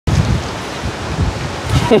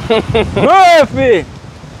Murphy!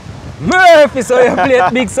 Murphy, so you play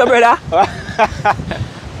it big, so brother?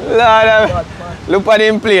 Lord, look at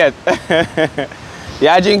him plate.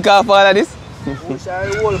 You drink off all of this? We shall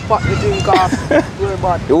the whole pot we drink off. The whole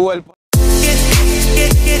pot.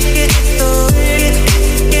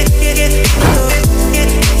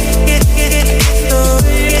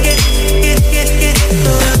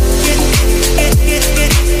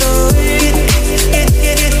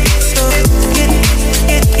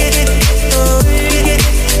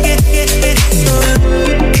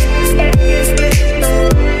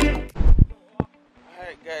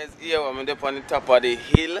 Alright guys, here I'm up on the top of the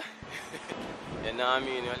hill. You know what I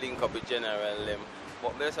mean? I link up with General them.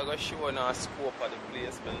 But let's go show now a scope of the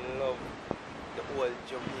place. I love the old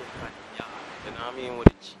Jamaican yard. You know what I mean? With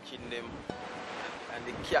the chicken them and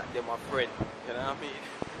the cat them a friend. You know what I mean?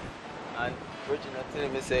 And Regina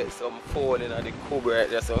telling me say some phone in the cupboard right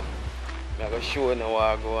there, so I'm gonna show now what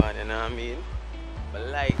I go on, you know what I mean?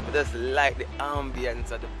 I just like the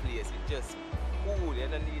ambience of the place. It's just cool. You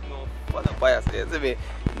don't need no fun bias. You see me?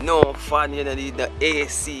 No fan, you don't need the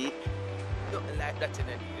AC. Nothing like that you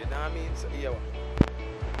don't need, you know what I mean? So here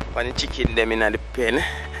when the chicken them in the pen.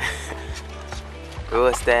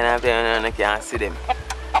 Roast in the pen and I can't see them.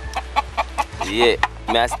 Yeah,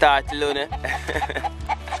 I start alone.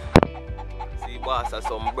 See boss has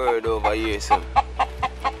some bird over here, so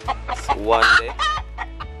one day.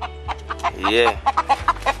 Yeah.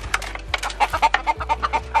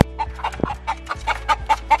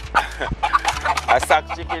 I sack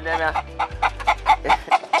chicken them, yeah. I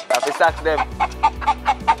have to sack them.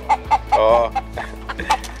 Oh.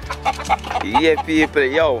 Yeah, people,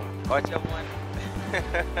 yo. Watch them one.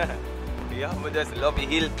 Yeah, I just love the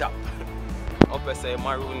hilltop. Up I say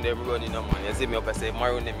maroon them running, man. You see me up I say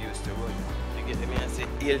maroon them used to run. You get me? I say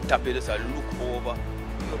hilltop, you just look over.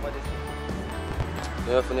 You over this.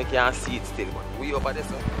 You know if you can't see it still, but we over this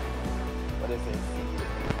one. What they say, see it.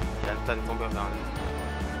 You can turn from down.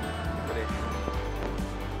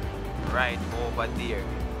 Right over there,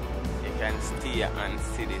 you can stay and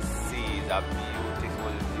see the seas, a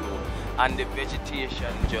beautiful view. And the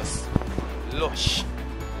vegetation just lush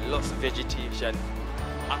vegetation.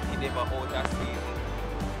 Aki never out of season,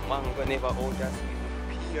 mango never out of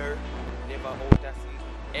season, pear never out of season,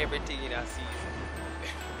 everything in a season.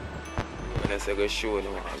 When I say go show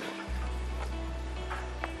you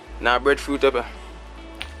now breadfruit up.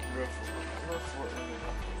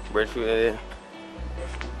 Breadfruit there.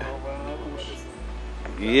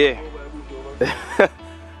 Yeah.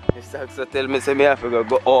 The socks tell me say me have to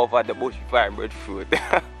go over the bush to find breadfruit.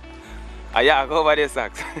 Yeah, go over the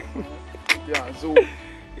socks. Yeah, so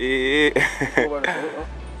yeah.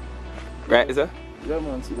 Right, sir? Yeah,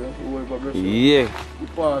 man, see that. Yeah. You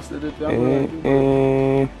pass it.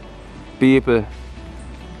 People.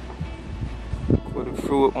 Good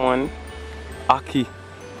fruit, man. Aki.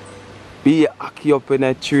 Be aki up in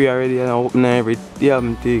that tree already and open every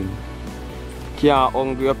damn thing. Can't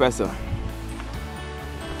hungry up here, sir.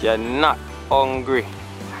 You're not hungry.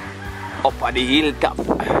 Up at the hilltop.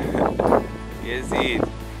 You see it?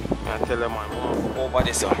 I tell them, man, I want to go over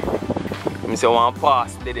this one. I say, I want to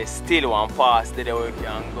pass, they still want to pass, they where you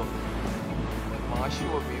can go. But I want to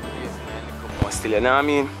show people this, man, still, you know what I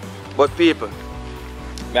mean? But people,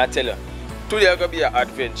 I tell you, today is going to be an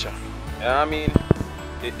adventure. You know what I mean?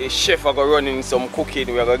 The chef is going to run in some cooking,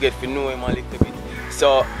 we're going to get to know him a little bit.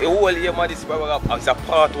 So, the whole year of this is a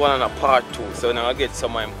part 1 and a part 2. So, now I get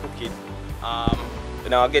some of him cooking.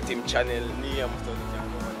 Now I get him channel name.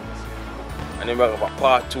 And then we have a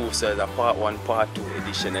part 2, so it's a part 1, part 2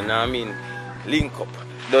 edition. And I mean, link up.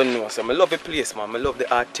 Don't know. So I love the place, man. I love the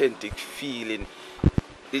authentic feeling.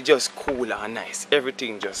 It's just cool and nice.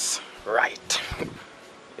 Everything just right.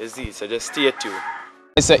 You see, so just stay tuned.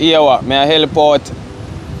 So here what, I help out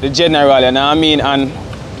the general, you know what I mean? And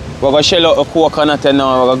we're going to shell out the coconut and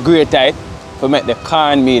now we're going to grate it to make the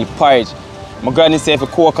cornmeal porridge. My granny said if the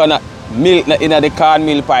coconut milk in the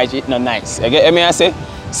cornmeal porridge, it's not nice. You get me I say?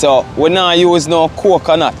 So we now use no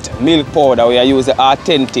coconut milk powder, we use the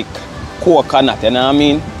authentic coconut, you know what I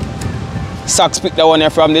mean? Socks pick that one here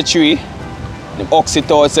from the tree. The ox it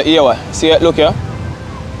out, so here, see it, look here?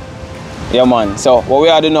 Yeah man, so what we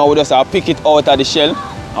are doing now, we just pick it out of the shell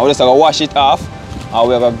and we just wash it off and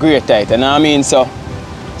we're going to grate it, you know what I mean? So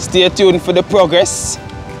stay tuned for the progress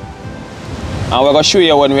and we're going to show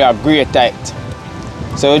you when we are grate it.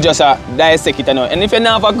 So you just dissect it now. And if you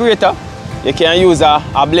don't have a grater, you can use a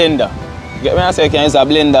blender. Get me? I say you can use a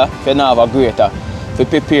blender if you don't have a grater to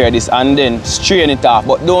prepare this and then strain it off.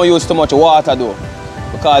 But don't use too much water though,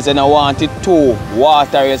 because you don't want it too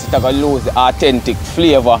watery, so it's going to lose the authentic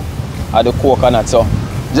flavor of the coconut. So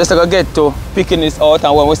Just to get to picking this out,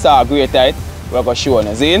 and when we start grate it, we're going to show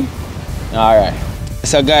you. See? Alright.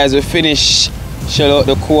 So guys, we finish shell out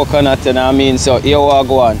the coconut, you know what I mean? So here we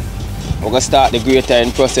go on. We're going to start the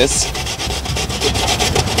grating process.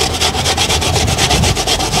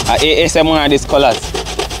 ASMR this Colaz.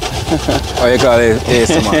 Oh, you call it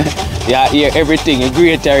ASMR? Yeah, hear everything, you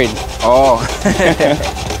grating. Oh.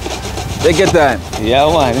 Take your time. Yeah,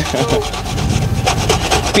 man.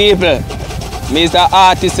 People, me is the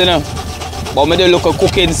artist, you know. But me do look at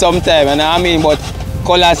cooking sometime, you know what I mean? But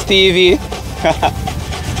Colaz TV,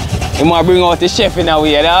 he might bring out the chef in a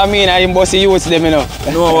way, you know what I mean? And he must use them, you know.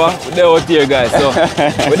 No, what? We're there out here, guys. So,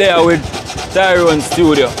 we're there with Tyrone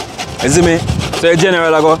Studio. You see me? So, in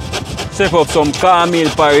general, I go chef up some cornmeal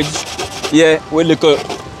porridge. Yeah, with little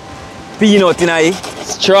peanut in it.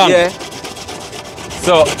 Strong. Yeah.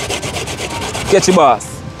 So, get your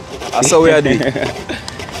boss. That's how we are doing.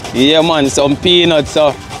 Yeah, man, some peanuts,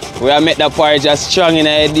 so we are make that porridge as strong in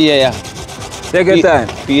the idea. Yeah. Take your time.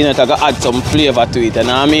 Peanut, I gotta add some flavor to it, you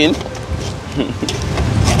know what I mean?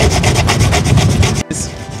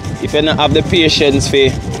 If you don't have the patience for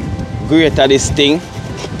grate this thing,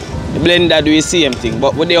 the blender do the same thing.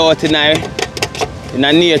 But with the out in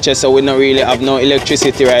nature, so we don't really have no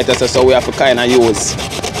electricity right now, so we have to kind of use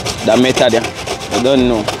that method. Yeah. I don't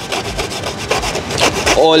know.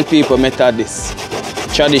 All people method this.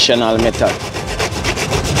 Traditional method.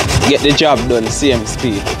 Get the job done, same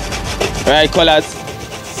speed. Right, Colaz?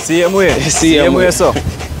 Same way. Same way, so.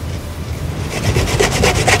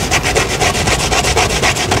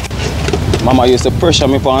 Mama used to pressure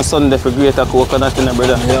me on Sunday for greater coconut, you know,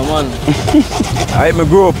 brother. Yeah, man. I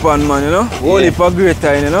grew up on, man, you know. Only for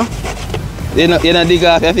greater, you know. You don't dig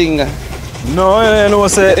off your finger? No, you know,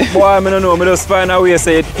 say, boy, I don't know. I just find a way to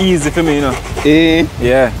say it easy for me, you know.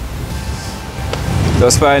 Yeah.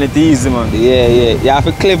 Just find it easy, man. Yeah. You have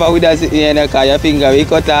to be clever with that, you know, because your finger will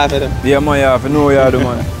cut off. You know? Yeah, man, you have to know you do,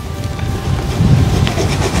 man.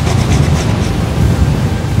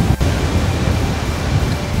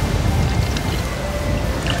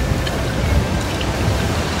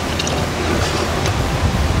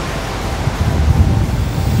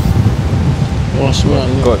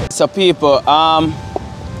 Good. So people,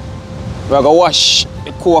 we're gonna wash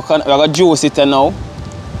the coconut, we're gonna juice it now.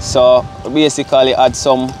 So basically add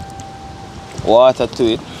some water to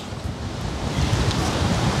it.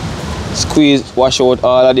 Squeeze, wash out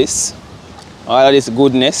all of this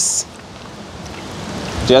goodness.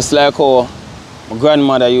 Just like how my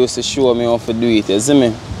grandmother used to show me how to do it, you see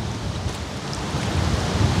me?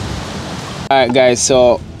 Alright guys,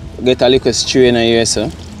 so get a little strainer here,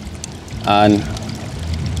 so, and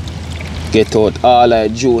get out all the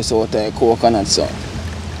juice out of the coconut, so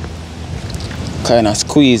kind of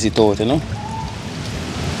squeeze it out, you know.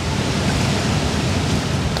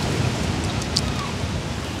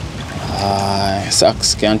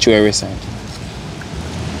 Socks can't chew every side.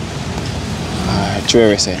 Chew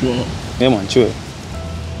every side. Yeah man, chew it.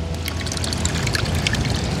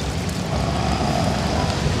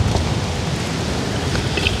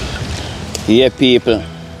 Yeah people.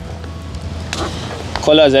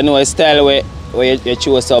 Colaz, I know a style where you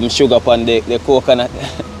chew some sugar upon the coconut.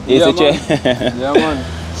 Yeah, man. Yeah, man.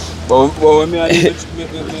 But when I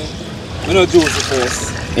don't juice it first.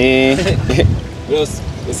 Just,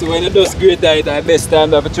 you see, when you just grate it, the best time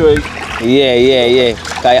to chew it. Yeah.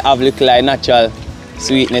 Because you have little like natural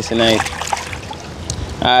sweetness in it.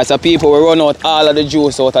 So people will run out all of the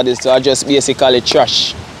juice out of this, so I just basically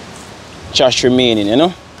trash remaining, you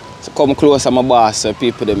know. So come closer to my boss so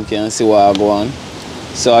people them can see what I go on.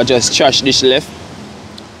 So I just trash this left.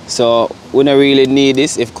 So we don't really need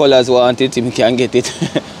this. If Colaz want it, he can get it.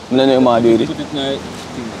 I don't know how to do it. Put it in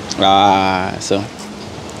the So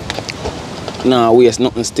no waste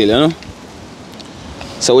nothing still, you know.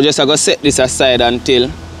 So we just gonna set this aside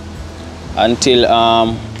until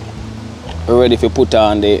we're ready to put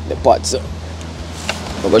on the pot. So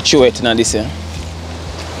we're gonna chew it in this here.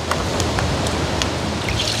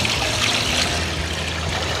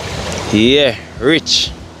 Yeah,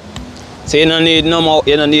 rich. So you don't need no more,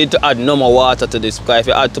 you don't need to add no more water to this, because if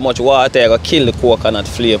you add too much water, you're gonna kill the coconut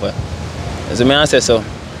flavor. As I say, so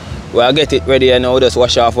we'll get it ready and now just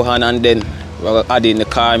wash off our hand, and then we're gonna add in the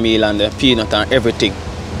cornmeal and the peanut and everything.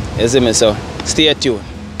 You see me? So stay tuned.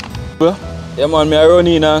 Yeah man, I run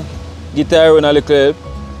in and get Tyrone a little help.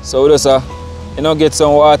 So we just get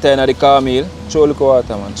some water in the cornmeal. Show a little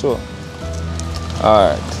water, man, show.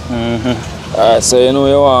 Alright. Alright, so you know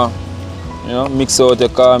you want mix out the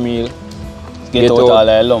cornmeal. Get out all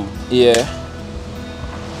the lump. Yeah.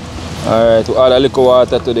 Alright, we add a little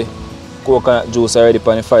water to the coconut juice already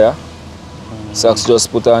on the fire. Socks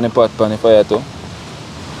just put on the pot pan the fire too.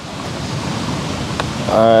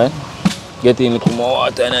 Alright. Get in a little more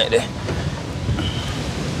water in there.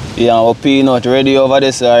 Yeah, our peanut ready over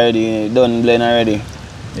this already. Done blend already.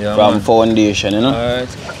 Yeah, from man. foundation, you know? Alright.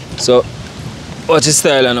 So, what's the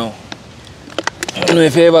style now? I don't know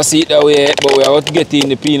if you ever see it that way, but we are about to get in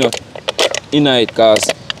the peanut in it because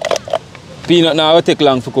peanut now will take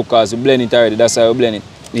long to cook because we blend it already. That's how we blend it.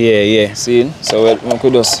 Yeah, yeah. See? So we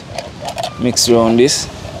could just mix around this.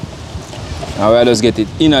 And we'll just get it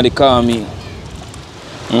in the cornmeal.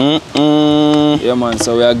 Yeah, man.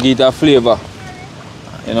 So we'll get a flavor.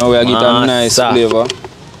 You know, we'll get a nice flavor.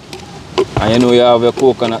 And you know, you have your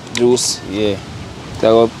coconut juice. Yeah.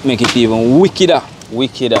 That will make it even wickeder.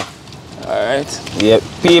 Wickeder. Alright. Yeah.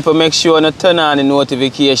 People, make sure to turn on the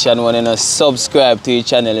notification when you subscribe to your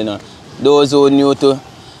channel, you know. Those who are new to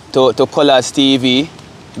Colaz TV,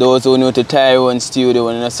 those who are new to Tyrone Studio,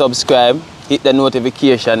 when you subscribe, hit the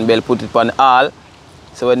notification bell, put it on all.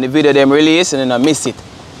 So when the video them release, you don't miss it.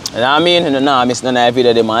 You know what I mean? You don't miss none of the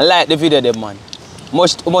video them, man. Like the video them, man.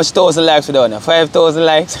 Much 1,000 likes for that one? 5,000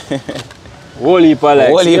 likes? Whole heap of likes.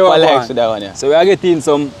 Whole heap of likes for that one, yeah. So we are getting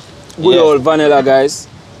some good old vanilla, guys.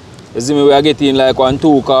 You see me, we are getting like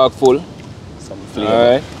 1-2 cork full. Some flavor.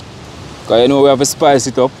 Alright. Because you know we have to spice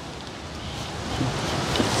it up.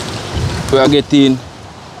 We are getting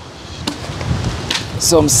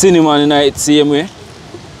some cinnamon in it same way.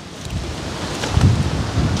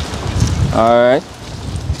 Alright.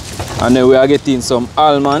 And then we are getting some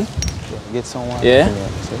almond. Get some water. Yeah.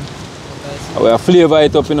 We are flavor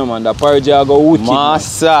it up, you know, man. The porridge are go wicked.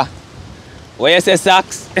 Massa. What you say,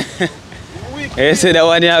 Socks? You say that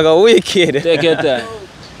one you go wicked. Take your time.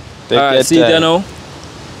 Alright, see it now.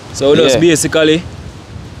 So we just basically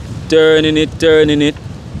turning it.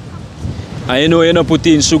 And you know you don't put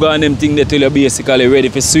in sugar and them things till you're basically ready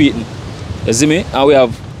for sweeten. You see me? And we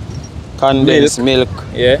have condensed milk.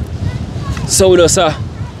 Yeah. So we just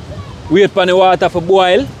wait for the water for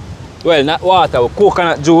boil. Well, not water,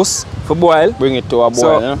 coconut juice for boil. Bring it to a boil,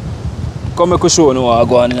 so, you know? Come make you show you what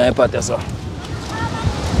go on in the pot. So.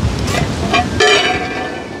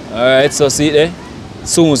 Alright, so see it there?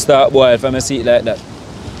 Soon start boil if I see it like that.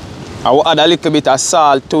 I will add a little bit of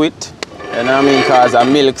salt to it. You know what I mean? Because the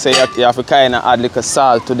milk, so you have to kind of add a little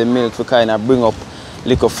salt to the milk to kind of bring up a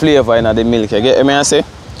little flavor in the milk. You get me I say?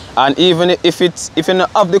 And even if you don't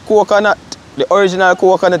have the coconut, the original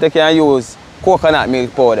coconut, you can use coconut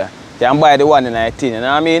milk powder. You can buy the one in a tin, you know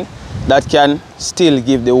what I mean? That can still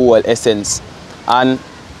give the whole essence. And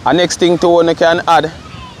the next thing too, you can add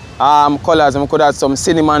colors, you could add some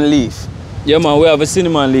cinnamon leaf. Yeah man, we have a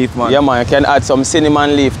cinnamon leaf, man. Yeah man, you can add some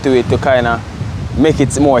cinnamon leaf to it to kind of make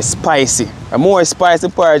it more spicy. The more spicy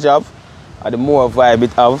porridge have, the more vibe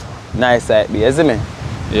it have, nice like be, you see me?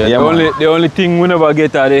 Yeah, the only thing we never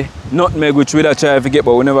get are the nutmeg, which we try to get,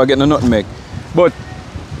 but we never get the nutmeg. But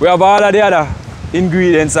we have all of the other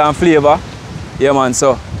ingredients and flavor. Yeah man,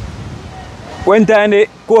 so when time the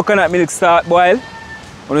coconut milk start boil,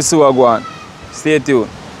 we'll see what go on. Stay tuned.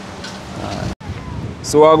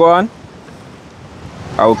 So what go on?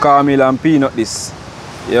 I will caramel and peanut this.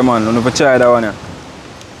 Yeah man, we'll never try that one here.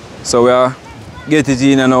 So we are get it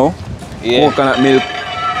in now. Yeah. Coconut milk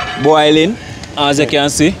boiling. As you can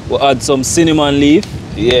see, we'll add some cinnamon leaf.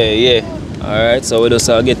 Yeah. Alright, so we just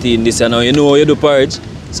get in this and now you know you do porridge.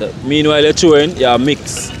 So meanwhile you're chewing, you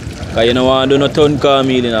mix. Because you don't want to do no ton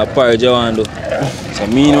cornmeal in a porridge you want to do. So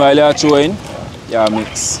meanwhile you're chewing, you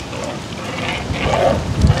mix.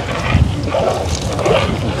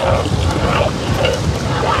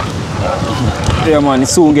 Yeah man, it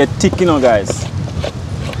soon get thick, you know guys.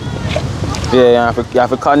 Yeah, you have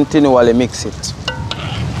to continually mix it.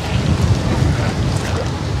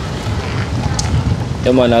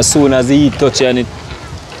 Yeah man, as soon as the heat touch and it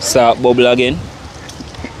start bubble again,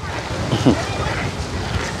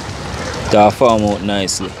 it form out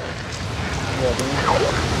nicely.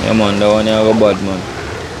 Yeah man, that one you go bad man.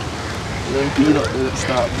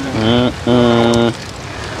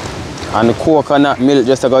 And the coconut milk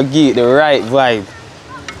just to go give it the right vibe.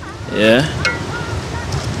 Yeah.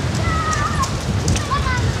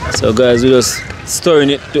 So guys, we just stirring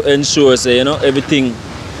it to ensure so you know everything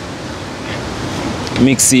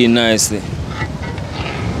mix in nicely.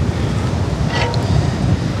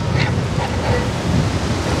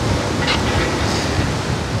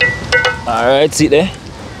 Alright, see there?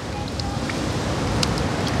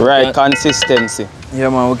 Right consistency. Yeah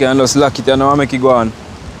man, we can just lock it and now make it go on.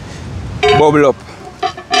 Bubble up.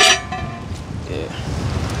 Yeah.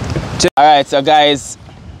 Alright, so guys,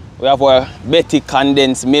 we have our Betty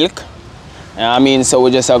condensed milk. I mean, so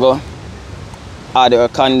we just go add our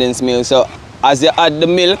condensed milk. So as you add the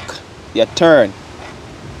milk, you turn.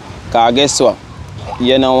 Because guess what?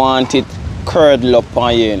 You don't want it curdle up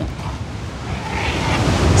on you, you know.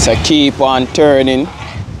 So keep on turning.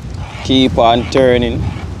 Keep on turning.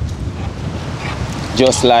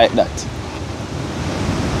 Just like that.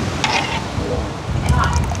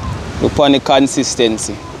 Look on the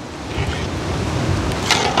consistency.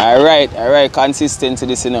 Alright, consistency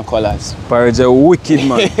this in the Colaz. Porridge a wicked,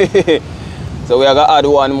 man. So we are going to add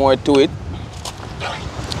one more to it.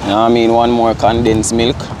 You know what I mean? One more condensed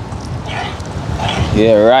milk.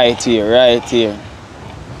 Yeah, right here.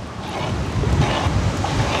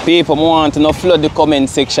 People want to flood the comment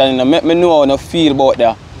section. Let me know how you feel about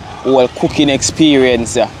the whole cooking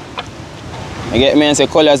experience. You get me? I say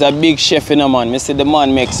Colaz a big chef, you know, man. I see the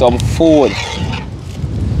man make some food.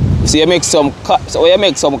 So you make some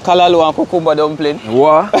callaloo and cucumber dumpling.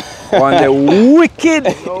 What? One the wicked.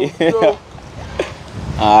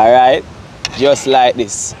 Alright, just like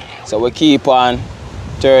this. So we keep on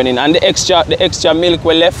turning. And the extra milk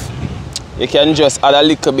we left, you can just add a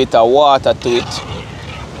little bit of water to it.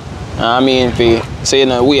 I mean, so you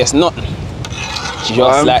don't waste nothing.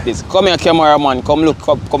 Just like this. Come here, cameraman. Come look,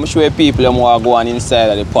 come show people them what go on inside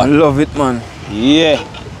of the pot. I love it, man. Yeah.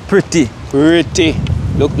 Pretty.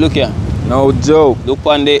 Look here. No joke. Look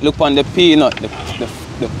on the peanut,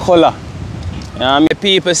 the color. You know what I mean,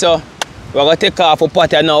 people, so we're gonna take off a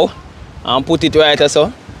pot now and put it right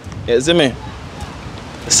so. You see me?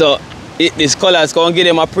 So this color is gonna give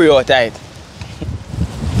them a pre-tight.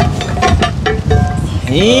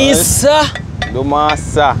 Yes, sir. Do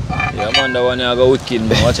massa. Yeah, man, that one you go wicked,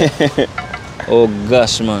 man. Watch it. Oh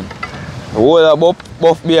gosh, man. Hold up,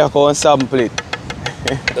 buff beer and sample it.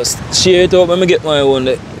 Just share it up when I get my own.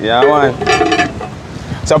 Yeah, man.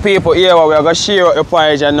 So people here, we are going to share out the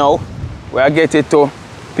porridge now. We are get it to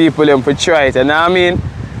people them to try it. You know what I mean?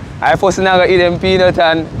 I first not going to eat them peanut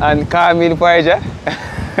and cornmeal porridge.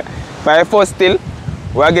 But I first still,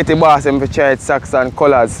 we are get the boss them to try it, Socks and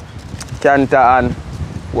Colaz, Canter and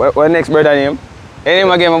what next brother name? Any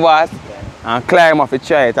name again, my boss? And Climb off to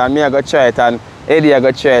try it. And me I go try it and Eddie I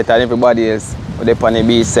go try it and everybody else up on the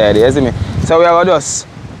beachside. You see me? So we are going to just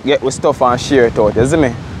get with stuff and share it out, you see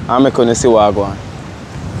me? And make you see what I go on.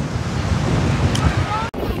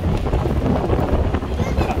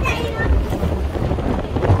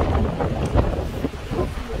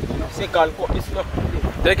 Second cut this stuff.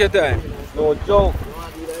 Take your time. No joke.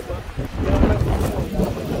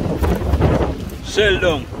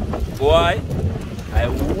 Sheldon, boy, I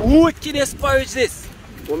wickedest porridge this.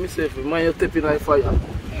 What me say, man, you're tapping like fire.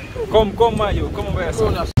 Come, man, you. Come over here,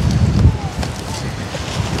 son.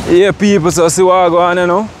 Yeah, people, so see what I go on, you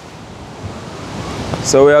know.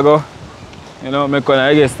 So we are go, you know, make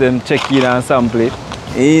I guess them check in and sample it.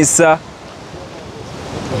 Yes, sir.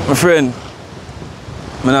 My friend,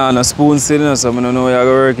 I don't have no spoon still, you know, so I don't know how you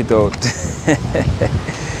work it out.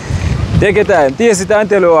 Take your time, taste it and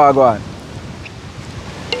tell you what I go on.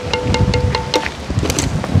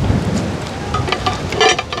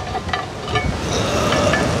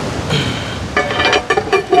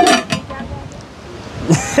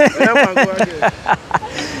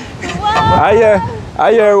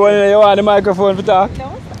 I hear when you want the microphone to talk.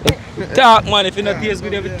 No. Talk, man. If you not taste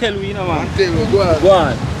good, you have to tell me, you know, man. Go on. Go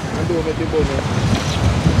on.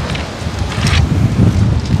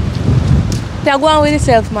 You're going with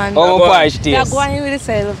yourself, man. Oh, my porridge taste. You're going with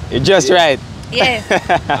yourself. You're just right. Yeah.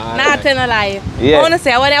 Not telling a lie. Yeah. I want to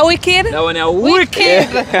say, when you're wicked. That one is wicked.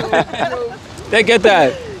 Take your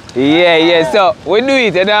time. Yeah. So we do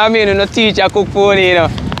it, you know what I mean? We don't teach a cook food, you know.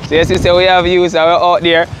 So you see, we have you, so we're out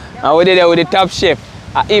there, and we did it with the top chef.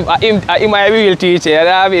 I'm my real teacher, you know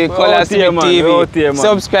what I mean? Colaz Smith TV.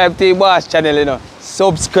 Subscribe to the boss channel, you know.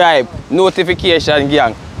 Subscribe, notification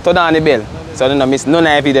gang, turn on the bell, so you don't miss none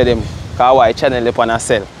of the video them. Because our channel is on a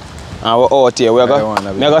sell. And we're out here, we're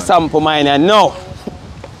going to sample mine and now.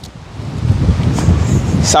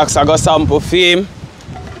 Socks I got sample for him.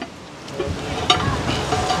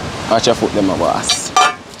 Watch your foot, them, my boss.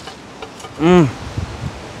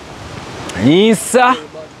 Yes, sir.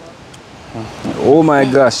 Oh my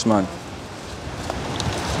gosh, man.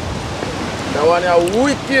 That one is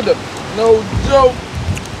wicked. No joke.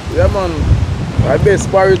 Yeah, man. My best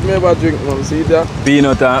porridge me ever drink, man. See that?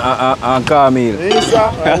 Peanut and cornmeal. Yes, sir.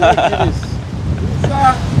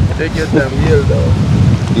 Take your time, yield though.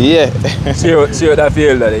 Yeah. Show that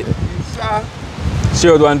feel that. Yes, sir.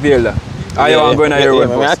 Show one feel that. Are you want to go in your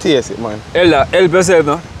own I taste it, man. Elda, help yourself,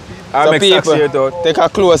 no? I So make people, it out. take a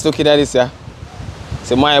close look at this, yeah.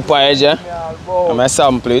 See my porridge, yeah. I'm going to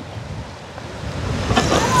sample it.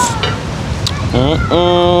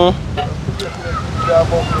 That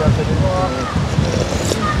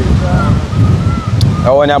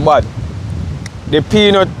one is bad. The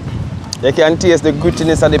peanut, you can taste the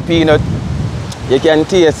grittiness of the peanut. You can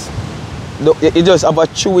taste, it just have a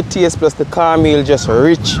chewy taste plus the caramel just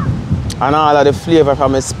rich. And all of the flavor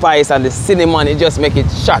from the spice and the cinnamon, it just make it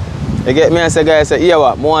shot. You get me? I say, guys, here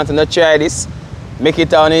what, I want to try this. Make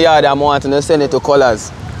it on the yard and I want to send it to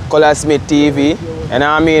Colaz Smith Tv. And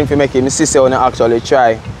I mean, if you make it, my sister want to actually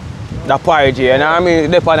try the porridge here. And I mean,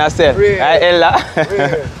 they on herself. Right, Ella?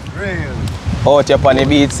 Real. Out here on the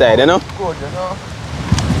beachside, you know? Good, you know?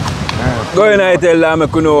 Go in and tell them I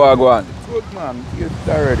could know what I go on. Good, man. Get it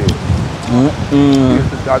already.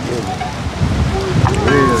 Get it again.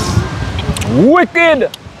 Real. Wicked!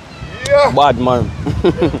 Yeah. Bad, man.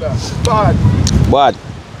 Bad. Bad.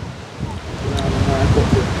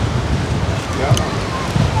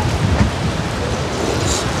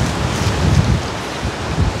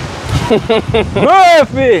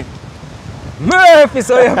 Murphy,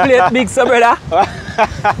 so you plate big, so brother?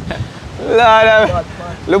 Lord,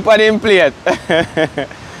 look at him plate.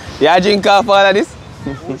 You drink off all of this?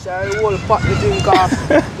 The whole pot you drink off.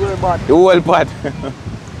 The whole pot.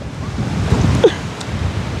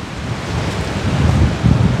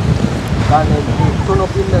 Turn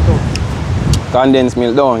up in there too. Condensed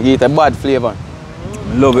milk down, give it a bad flavor.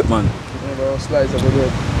 Love it, man. Slice of the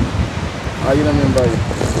bread. How you remember it?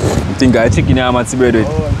 I think I chicken and matzi bread with.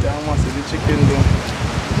 Oh, I must see the chicken though.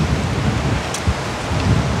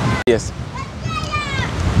 Yes.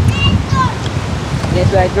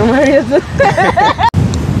 Yes, like Romarius.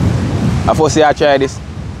 I first say I try this.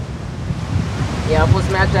 Yeah, first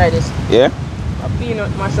me I try this. Yeah? A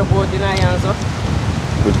peanut mash up out in iron, so.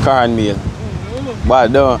 With cornmeal.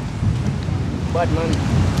 Bad done. Bad man.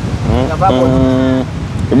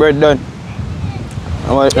 The bread done.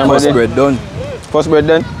 First bread done. First bread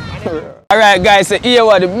done. Alright guys, so here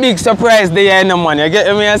was the big surprise there in the man. You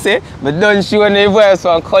get me I say? But don't show any voice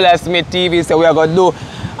on Colaz Smith TV, so we are gonna do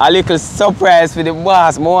a little surprise for the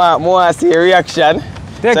boss. More see a reaction.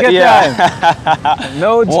 Take so, your time.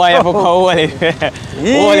 No joke. More you have to hold it.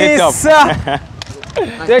 Hold it up.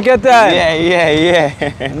 Take your time.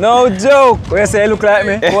 Yeah. No joke. Where you say you look like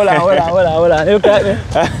me? Hold on. You look like me?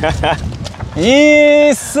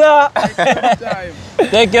 Yes, sir.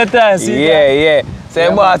 Take your time. See Yeah. So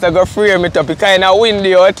yeah, boss, I go frame it up. It's kind of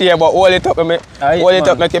windy out here, but hold it up,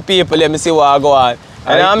 make the people let me see what I go on.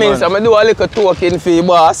 And I mean, so I do a little token for you,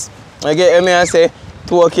 boss. I get me and say,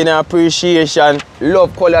 token appreciation,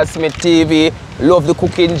 love Colaz Smith TV, love the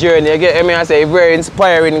cooking journey. You get me and say, very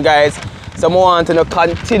inspiring, guys. So I want to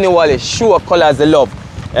continually show Colaz the love.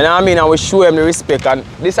 And I mean, I will show him the respect. And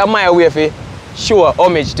this is my way for show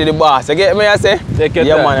homage to the boss. You get me and say? Take your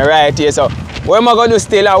time. Yeah, man, right here. So, what am I going to do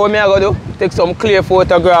still? What am I going to do? Take some clear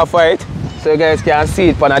photograph for it so you guys can see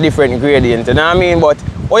it on a different gradient. You know what I mean? But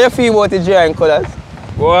how you feel about the drawing, Colaz?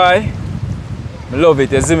 Boy, I love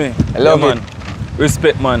it, you see me? I love it. Man.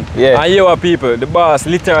 Respect, man. Yeah. And you are people, the boss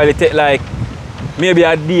literally take like maybe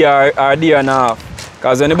a day or a day and a half.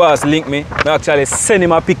 Because when the boss link me, I actually send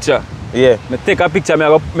him a picture. Yeah. I take a picture, I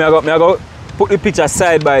go put the picture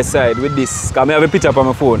side by side with this. Because I have a picture on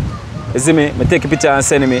my phone. You see me? I take a picture and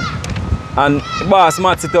send me. And the boss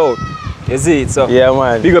mats it out. You see it? So yeah,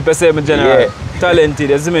 man. Big up yourself, my general. Yeah. Talented,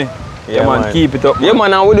 you see me? Yeah, man. Keep it up, man. Yeah,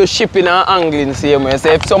 man, and we do shipping and angling same way. So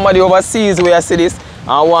if somebody overseas where you see this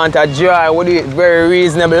and want a drawing, we do it very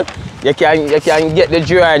reasonable. You can get the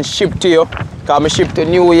drawing shipped to you. Because I ship to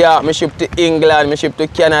New York, I ship to England, I ship to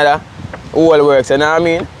Canada. All works, you know what I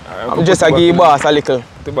mean? I'm just a give boss a little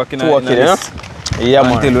work, you know? Yeah,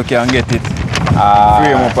 man. Until we can get it.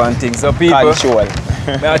 Frame up and things. So people, control.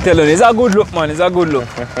 I tell you, it's a good look, man. It's a good look.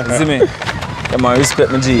 You see me? Yeah, man,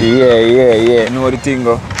 respect me, G. Yeah. You know the thing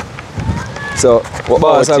go. So,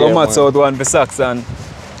 boss, I go match out one for Saks and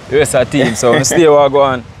the rest of the team. So, stay where I go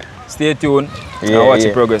on. Stay tuned and watch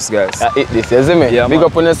the progress, guys. Eat this, you see me? Yeah, big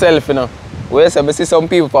up on yourself, you know. We see some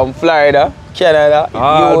people from Florida, Canada,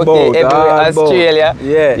 UK, everywhere, Australia.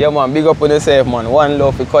 Yeah, man, big up on yourself, man. One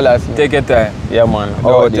love for Colaz. Take your time. Yeah, man.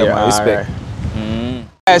 Go out there, man. Respect. Right.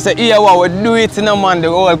 So here what we do it, you know, man, the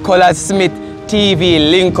whole Colaz Smith TV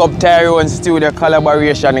link up Tyrone studio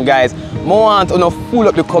collaboration, guys. I want to full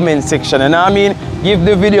up the comment section, you know what I mean? Give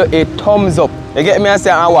the video a thumbs up. You get me? I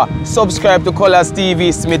say, subscribe to Colaz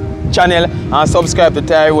TV Smith channel and subscribe to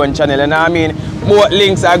Tyrone channel, you know what I mean? Both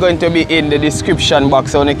links are going to be in the description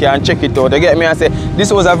box so you can check it out. You get me? I say,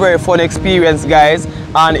 this was a very fun experience, guys,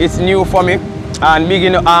 and it's new for me. And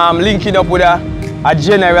linking up with a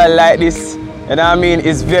general like this, you know what I mean,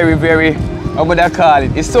 is very, very how would I call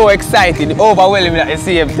it? It's so exciting, overwhelming at the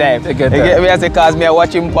same time. You get me? I say, because me I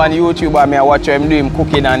watch him on YouTube and me I watch him doing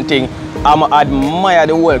cooking and thing. I'm admire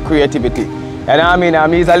the whole creativity. You know what I mean?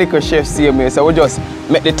 I'm a little chef same way, so we just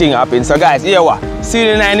make the thing happen. So guys, here what? See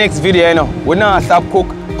you in the next video, you know. We not stop cook,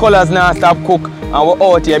 Colaz not stop cook, and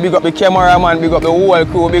we're out here. Big up the cameraman, big up the whole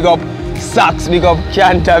crew, big up Sax, big up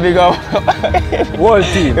Cantor, big up Whole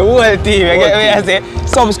team. the whole team. You get me? I say,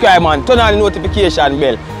 subscribe man, turn on the notification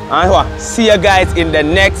bell. And what? See you guys in the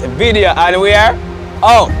next video, and we are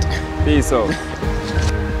out. Peace out.